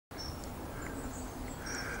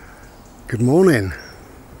Good morning.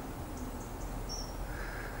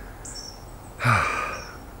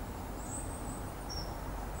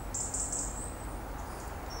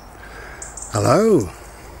 Hello.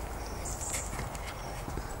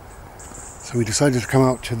 So we decided to come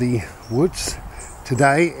out to the woods.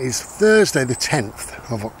 Today is Thursday the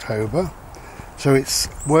 10th of October. So it's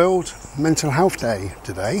World Mental Health Day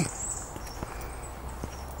today,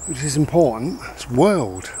 which is important. It's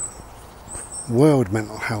World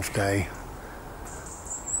Mental Health Day.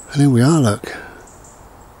 And here we are, look.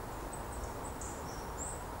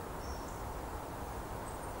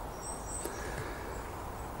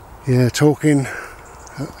 Yeah, talking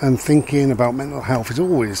and thinking about mental health is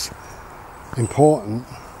always important,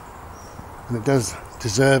 and it does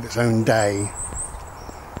deserve its own day.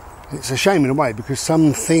 It's a shame in a way, because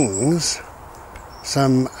some things,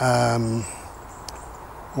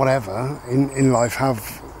 whatever in life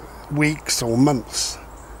have weeks or months.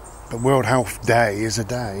 But World Health Day is a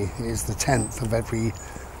day. It is the 10th of every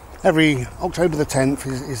October the 10th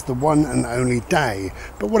is the one and only day.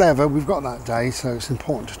 But whatever, we've got that day, so it's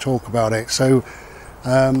important to talk about it. So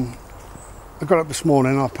I got up this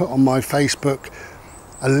morning, I put on my Facebook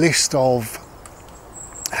a list of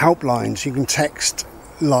helplines. You can text,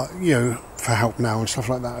 like, for help now and stuff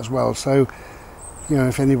like that as well. So,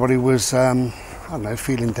 if anybody was, I don't know,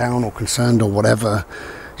 feeling down or concerned or whatever,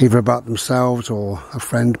 either about themselves or a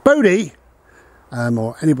friend, Bodie,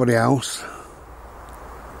 or anybody else,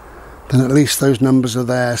 then at least those numbers are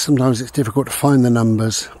there. Sometimes it's difficult to find the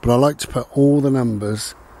numbers, but I like to put all the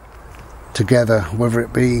numbers together, whether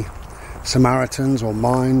it be Samaritans or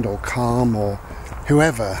Mind or Calm or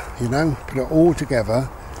whoever, put it all together,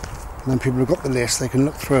 and then people have got the list, they can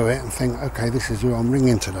look through it and think, okay, this is who I'm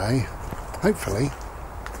ringing today, hopefully.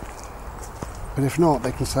 But if not,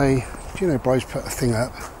 they can say, Bryce put a thing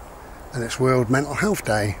up and it's World Mental Health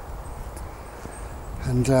Day,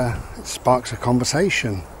 and it sparks a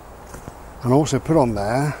conversation. And also put on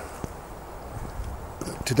there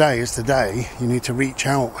that today is the day you need to reach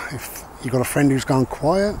out. If you've got a friend who's gone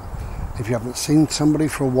quiet, if you haven't seen somebody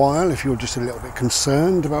for a while, if you're just a little bit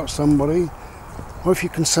concerned about somebody, or if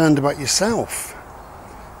you're concerned about yourself,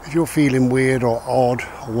 if you're feeling weird or odd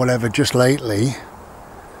or whatever just lately,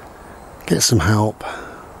 get some help.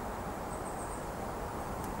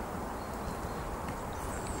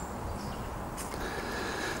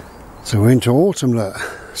 So we're into autumn, look.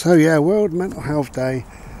 So yeah, World Mental Health Day.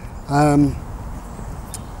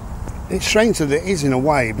 It's strange that it is in a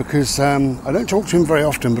way, because I don't talk to him very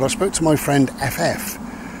often, but I spoke to my friend FF.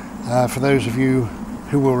 For those of you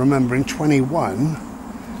who will remember, in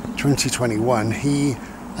 2021, he,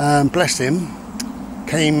 bless him,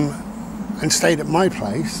 came and stayed at my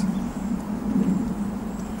place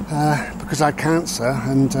because I had cancer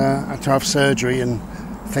and had to have surgery and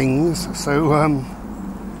things. So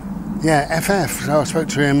yeah, FF. So I spoke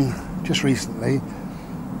to him just recently,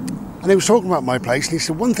 and he was talking about my place, and he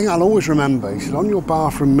said, one thing I'll always remember, he said, on your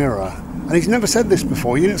bathroom mirror, and he's never said this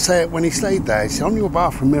before, you didn't say it when he stayed there, he said, on your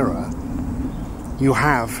bathroom mirror, you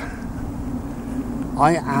have,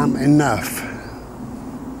 I am enough.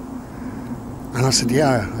 And I said,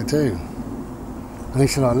 yeah, I do. And he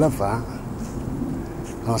said, I love that.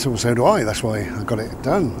 And I said, well, so do I, that's why I got it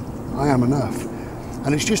done. I am enough.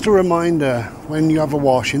 And it's just a reminder when you have a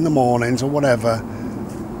wash in the mornings or whatever,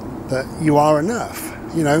 that you are enough.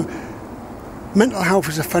 Mental health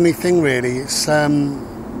is a funny thing, really. It's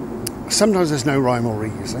sometimes there's no rhyme or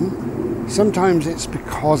reason. Sometimes it's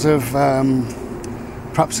because of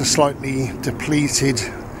perhaps a slightly depleted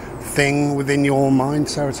thing within your mind,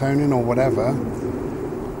 serotonin or whatever.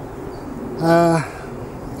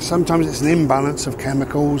 Sometimes it's an imbalance of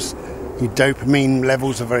chemicals. Your dopamine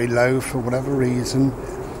levels are very low for whatever reason.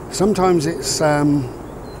 Sometimes it's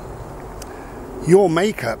your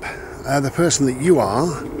makeup, the person that you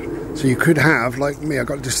are. So you could have, like me, I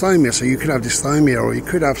got dysthymia, so you could have dysthymia, or you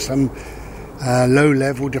could have some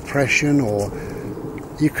low-level depression, or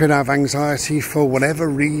you could have anxiety for whatever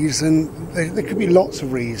reason. There could be lots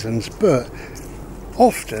of reasons, but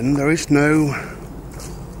often there is no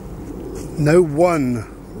one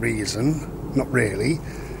reason, not really.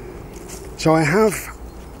 So I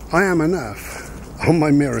am enough on my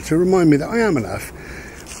mirror to remind me that I am enough,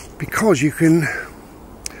 because you can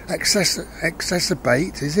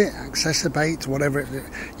exacerbate, whatever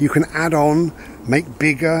you can add on, make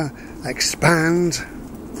bigger, expand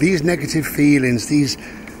these negative feelings, these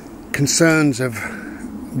concerns of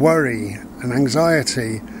worry and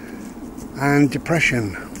anxiety and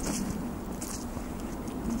depression,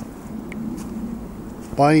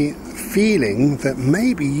 by feeling that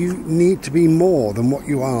maybe you need to be more than what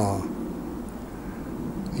you are.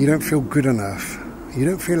 You don't feel good enough. You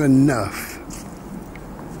don't feel enough.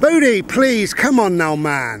 Bodhi, please, come on now,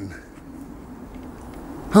 man.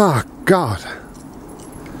 Oh, God.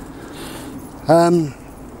 And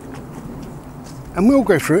we all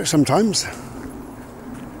go through it sometimes.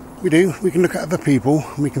 We do. We can look at other people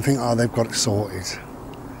and we can think, oh, they've got it sorted.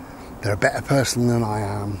 They're a better person than I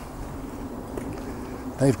am.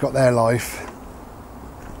 They've got their life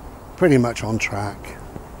pretty much on track.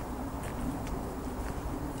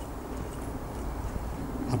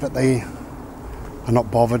 I bet they are not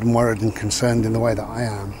bothered and worried and concerned in the way that I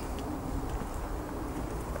am.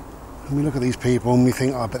 And we look at these people and we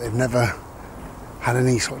think, oh, but they've never had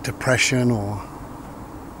any sort of depression or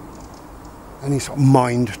any sort of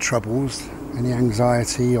mind troubles, any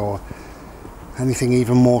anxiety or anything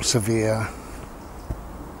even more severe.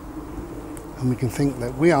 And we can think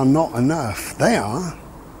that we are not enough. They are.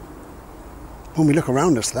 When we look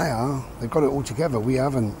around us, they are. They've got it all together. We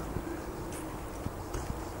haven't.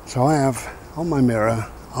 So I have on my mirror,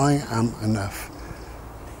 I am enough.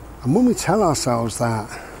 And when we tell ourselves that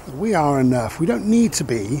we are enough, we don't need to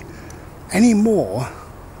be any more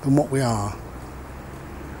than what we are.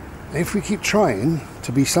 If we keep trying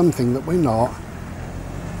to be something that we're not,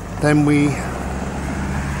 then we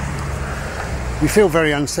feel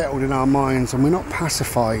very unsettled in our minds and we're not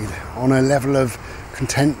pacified on a level of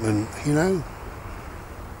contentment, you know?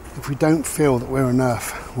 If we don't feel that we're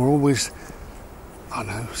enough, we're always, I don't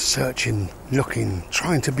know, searching, looking,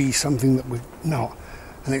 trying to be something that we're not.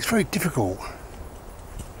 And it's very difficult.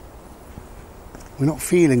 We're not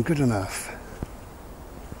feeling good enough.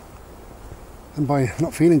 And by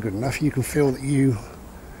not feeling good enough, you can feel that you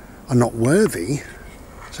are not worthy,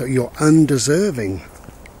 so you're undeserving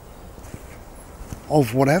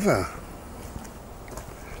of whatever.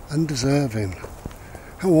 Undeserving.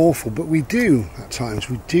 How awful, but we do at times,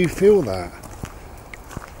 we do feel that.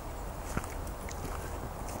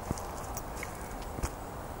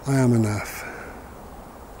 I am enough.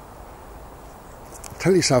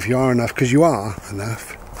 Tell yourself you are enough, because you are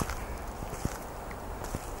enough.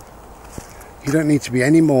 You don't need to be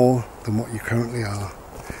any more than what you currently are.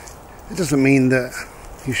 It doesn't mean that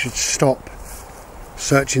you should stop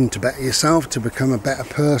searching to better yourself, to become a better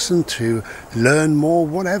person, to learn more,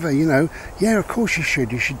 whatever, you know. Yeah, of course you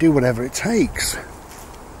should. You should do whatever it takes.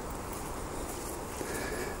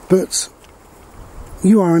 But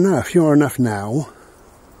you are enough. You are enough now.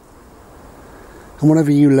 And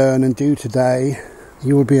whatever you learn and do today,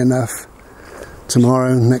 you will be enough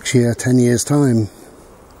tomorrow, next year, 10 years' time.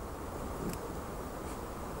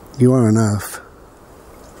 You are enough.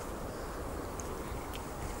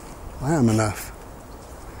 I am enough.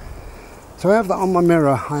 So I have that on my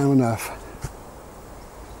mirror, I am enough.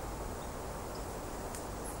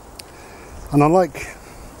 And I like,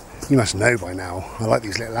 you must know by now, I like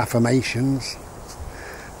these little affirmations.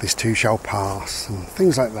 This too shall pass, and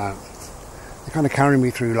things like that. They kind of carry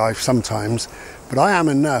me through life sometimes. But I am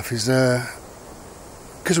enough is,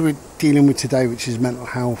 because we're dealing with today, which is Mental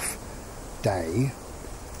Health Day,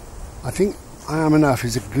 I think I am enough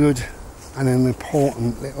is a good and an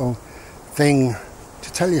important little thing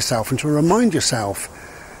to tell yourself and to remind yourself.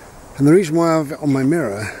 And the reason why I have it on my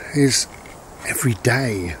mirror is every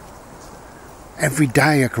day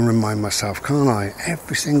I can remind myself, can't I?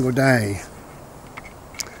 Every single day.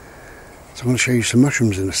 So I'm going to show you some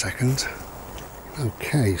mushrooms in a second.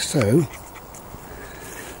 Okay, so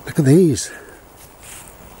look at these.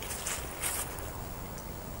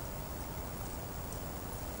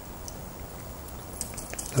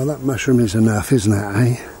 Now that mushroom is enough, isn't it,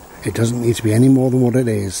 eh? It doesn't need to be any more than what it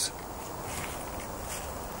is.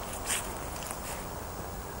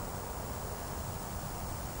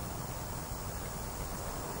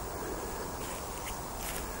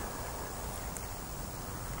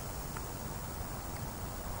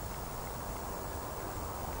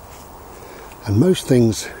 And most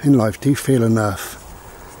things in life do feel enough.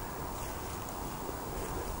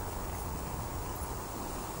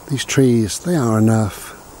 These trees, they are enough.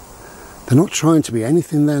 They're not trying to be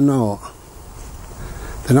anything they're not.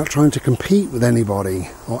 They're not trying to compete with anybody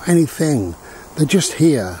or anything. They're just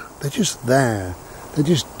here. They're just there. They're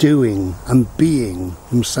just doing and being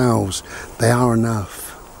themselves. They are enough.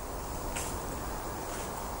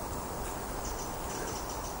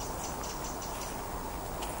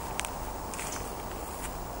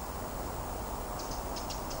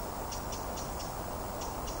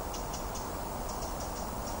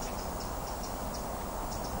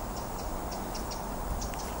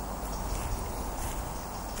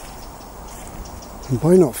 And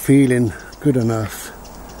by not feeling good enough,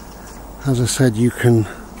 as I said, you can,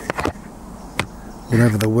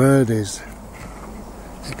 whatever the word is,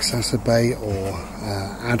 exacerbate or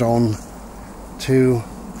add on to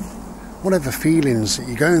whatever feelings that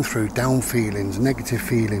you're going through, down feelings, negative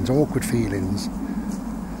feelings, awkward feelings.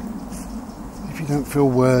 If you don't feel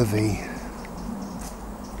worthy,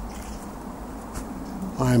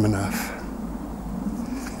 I am enough.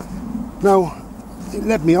 Now, it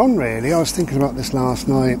led me on really. I was thinking about this last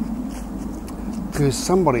night because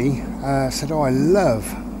somebody said, oh, I love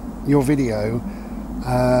your video,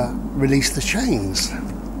 Release the Chains.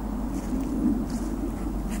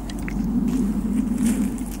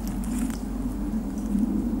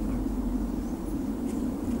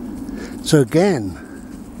 So again,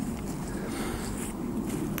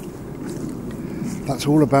 that's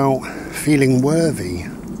all about feeling worthy,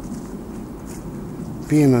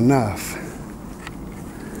 being enough.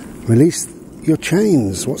 Release your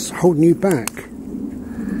chains. What's holding you back?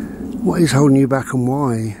 What is holding you back and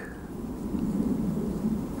why?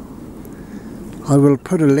 I will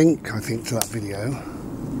put a link, I think, to that video,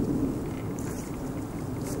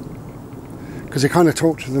 because they kind of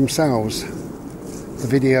talk to themselves. The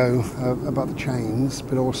video about the chains,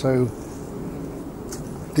 but also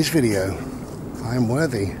this video. I am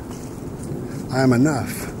worthy. I am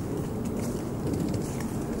enough.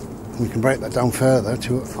 And we can break that down further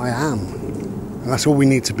to I am. And that's all we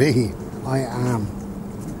need to be. I am.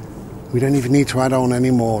 We don't even need to add on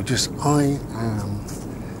anymore. Just I am.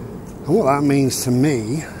 And what that means to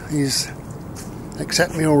me is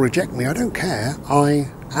accept me or reject me. I don't care. I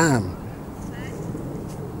am.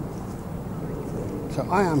 So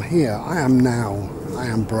I am here, I am now, I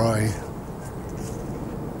am Bry.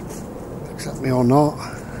 Accept me or not,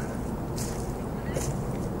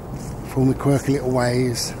 for all my quirky little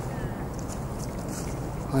ways,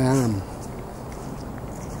 I am.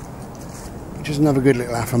 Which is another good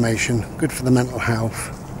little affirmation, good for the mental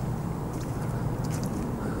health.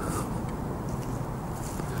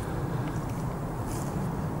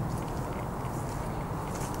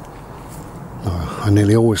 I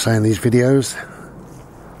nearly always say in these videos,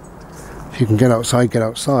 if you can get outside,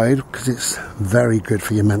 because it's very good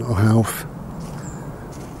for your mental health.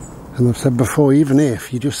 And I've said before, even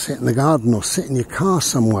if you just sit in the garden or sit in your car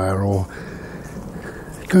somewhere or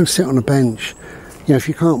go and sit on a bench, you know, if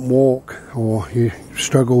you can't walk or you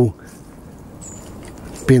struggle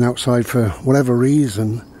being outside for whatever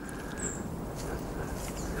reason,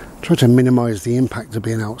 try to minimise the impact of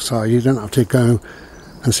being outside. You don't have to go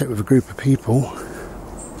and sit with a group of people.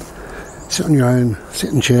 Sit on your own,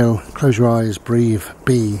 sit and chill, close your eyes, breathe,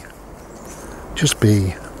 be. Just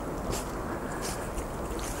be.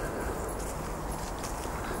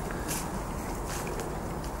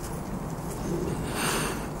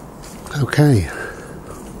 Okay.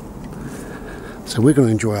 So we're going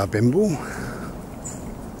to enjoy our bimble.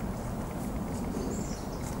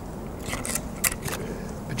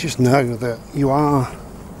 But just know that you are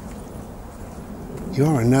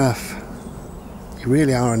enough. You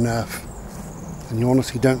really are enough. And you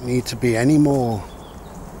honestly don't need to be any more.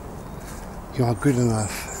 You are good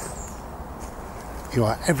enough. You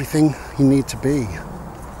are everything you need to be.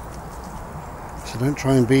 So don't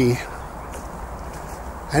try and be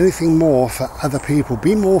anything more for other people.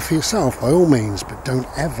 Be more for yourself by all means, but don't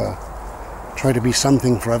ever try to be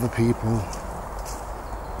something for other people.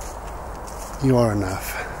 You are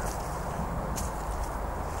enough.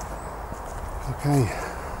 Okay.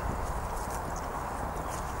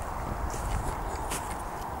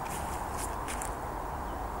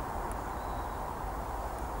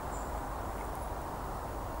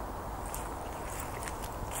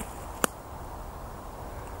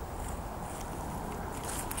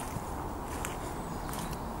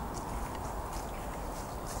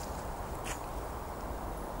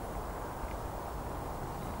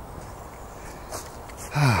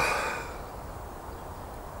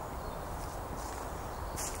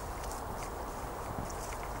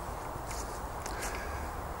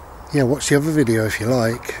 Yeah, watch the other video if you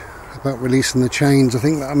like about releasing the chains. I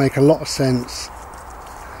think that'll make a lot of sense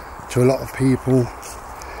to a lot of people.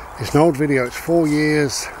 It's an old video, it's 4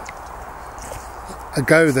 years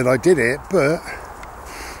ago that I did it, but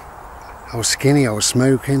I was skinny, I was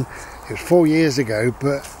smoking. It was 4 years ago,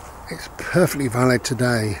 but it's perfectly valid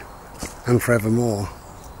today and forevermore.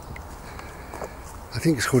 I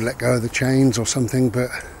think it's called Let Go of the Chains or something, but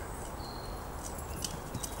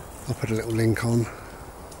I'll put a little link on.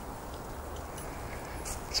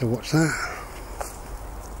 So watch that.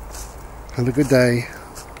 Have a good day.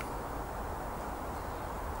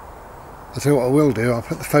 I'll tell you what I will do, I'll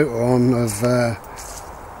put the photo on of the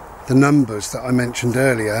numbers that I mentioned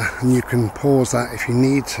earlier, and you can pause that if you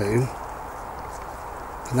need to.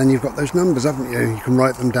 And then you've got those numbers, haven't you? You can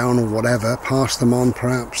write them down or whatever, pass them on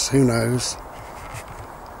perhaps, who knows.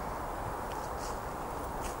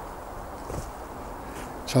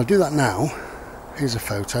 So I'll do that now. Here's a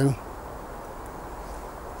photo.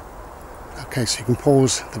 Okay, so you can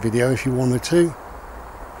pause the video if you wanted to.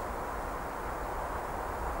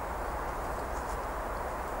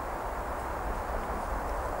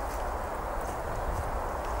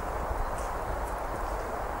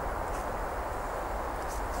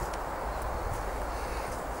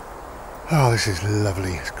 Oh, this is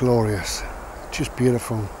lovely. It's glorious. Just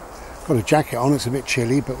beautiful. Got a jacket on, it's a bit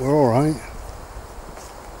chilly, but we're alright.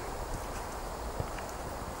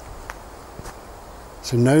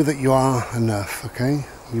 So know that you are enough, okay?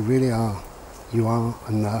 You really are. You are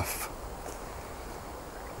enough.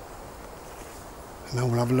 And now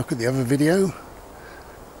we'll have a look at the other video.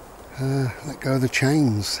 Let go of the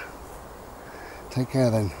chains. Take care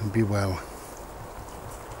then, and be well.